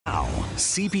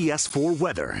CBS 4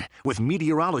 weather with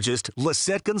meteorologist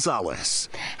Lisette Gonzalez.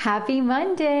 Happy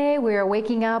Monday. We're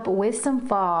waking up with some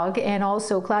fog and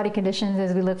also cloudy conditions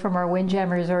as we look from our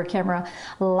Windjammer Resort camera,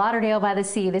 Lauderdale by the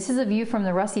Sea. This is a view from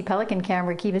the Rusty Pelican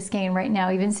camera, Key Biscayne right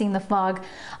now, even seeing the fog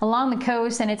along the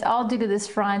coast, and it's all due to this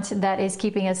front that is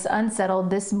keeping us unsettled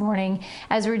this morning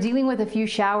as we're dealing with a few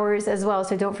showers as well.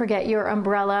 So don't forget your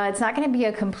umbrella. It's not going to be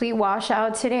a complete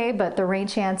washout today, but the rain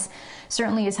chance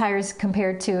certainly is higher as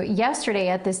compared to yesterday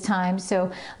at this time.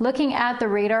 So looking at the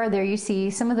radar, there you see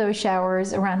some of those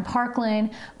showers around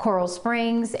Parkland, Coral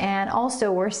Springs, and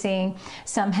also we're seeing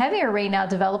some heavier rain now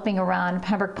developing around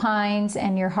Pembroke Pines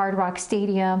and near Hard Rock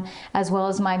Stadium, as well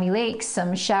as Miami Lakes,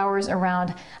 some showers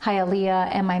around Hialeah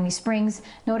and Miami Springs.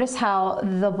 Notice how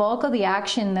the bulk of the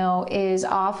action though is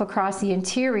off across the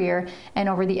interior and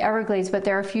over the Everglades, but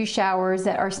there are a few showers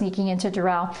that are sneaking into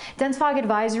Doral. Dense fog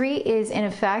advisory is in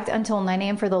effect until 9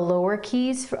 a.m. for the lower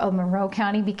keys of Monroe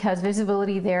County because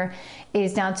visibility there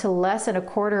is down to less than a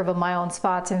quarter of a mile in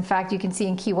spots. In fact, you can see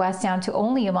in Key West down to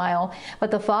only a mile,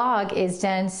 but the fog is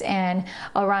dense and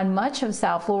around much of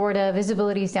South Florida.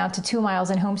 Visibility is down to 2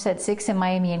 miles in Homestead, 6 in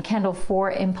Miami, and Kendall,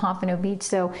 4 in Pompano Beach.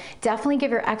 So definitely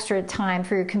give your extra time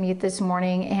for your commute this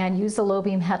morning and use the low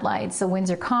beam headlights. The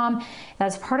winds are calm.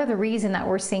 That's part of the reason that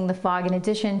we're seeing the fog, in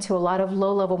addition to a lot of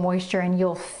low level moisture, and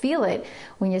you'll feel it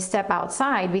when you step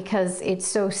outside because it's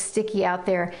so sticky out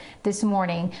there this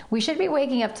morning. We should be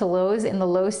waking up to lows in the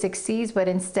low 60s, but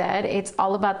instead it's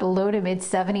all about the low to mid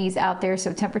 70s out there.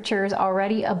 So temperatures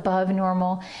already above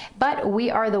normal, but we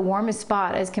are the warmest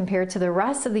spot as compared to the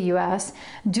rest of the U.S.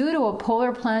 due to a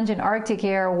polar plunge in Arctic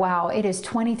air. Wow, it is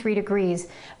 23 degrees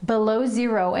below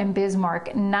zero in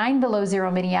Bismarck, 9 below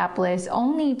zero Minneapolis,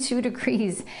 only 2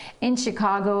 degrees in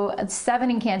Chicago, 7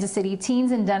 in Kansas City,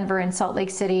 teens in Denver and Salt Lake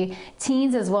City,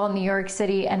 teens as well in New York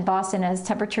City and Boston, as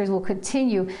temperatures will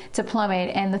continue to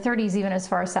plummet, and the 30s even as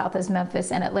far south as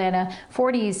Memphis and Atlanta,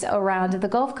 40s around the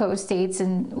Gulf Coast states,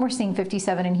 and we're seeing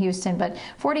 57 in Houston, but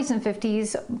 40s and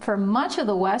 50s for much of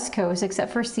the West Coast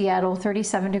except for Seattle,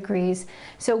 37 degrees.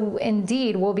 So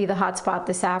indeed will be the hot spot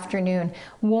this afternoon.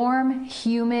 Warm,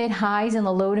 humid, highs in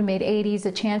the low to mid 80s,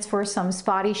 a chance for some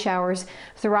spotty showers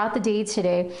throughout the day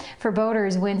today. For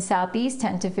boaters, winds southeast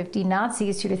 10 to 50 knots,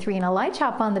 seas 2 to 3, and a light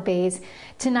chop on the bays.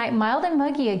 Tonight, mild and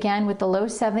muggy again with the low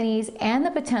 70s and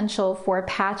the potential for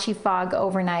patchy fog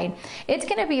overnight. It's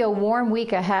going to be a warm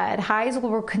week ahead. Highs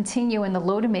will continue in the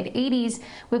low to mid 80s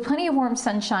with plenty of warm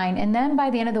sunshine, and then by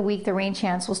the end of the week the rain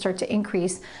chance will start to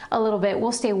increase a little bit.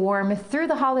 We'll stay warm through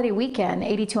the holiday weekend,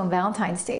 82 on Valentine's Day.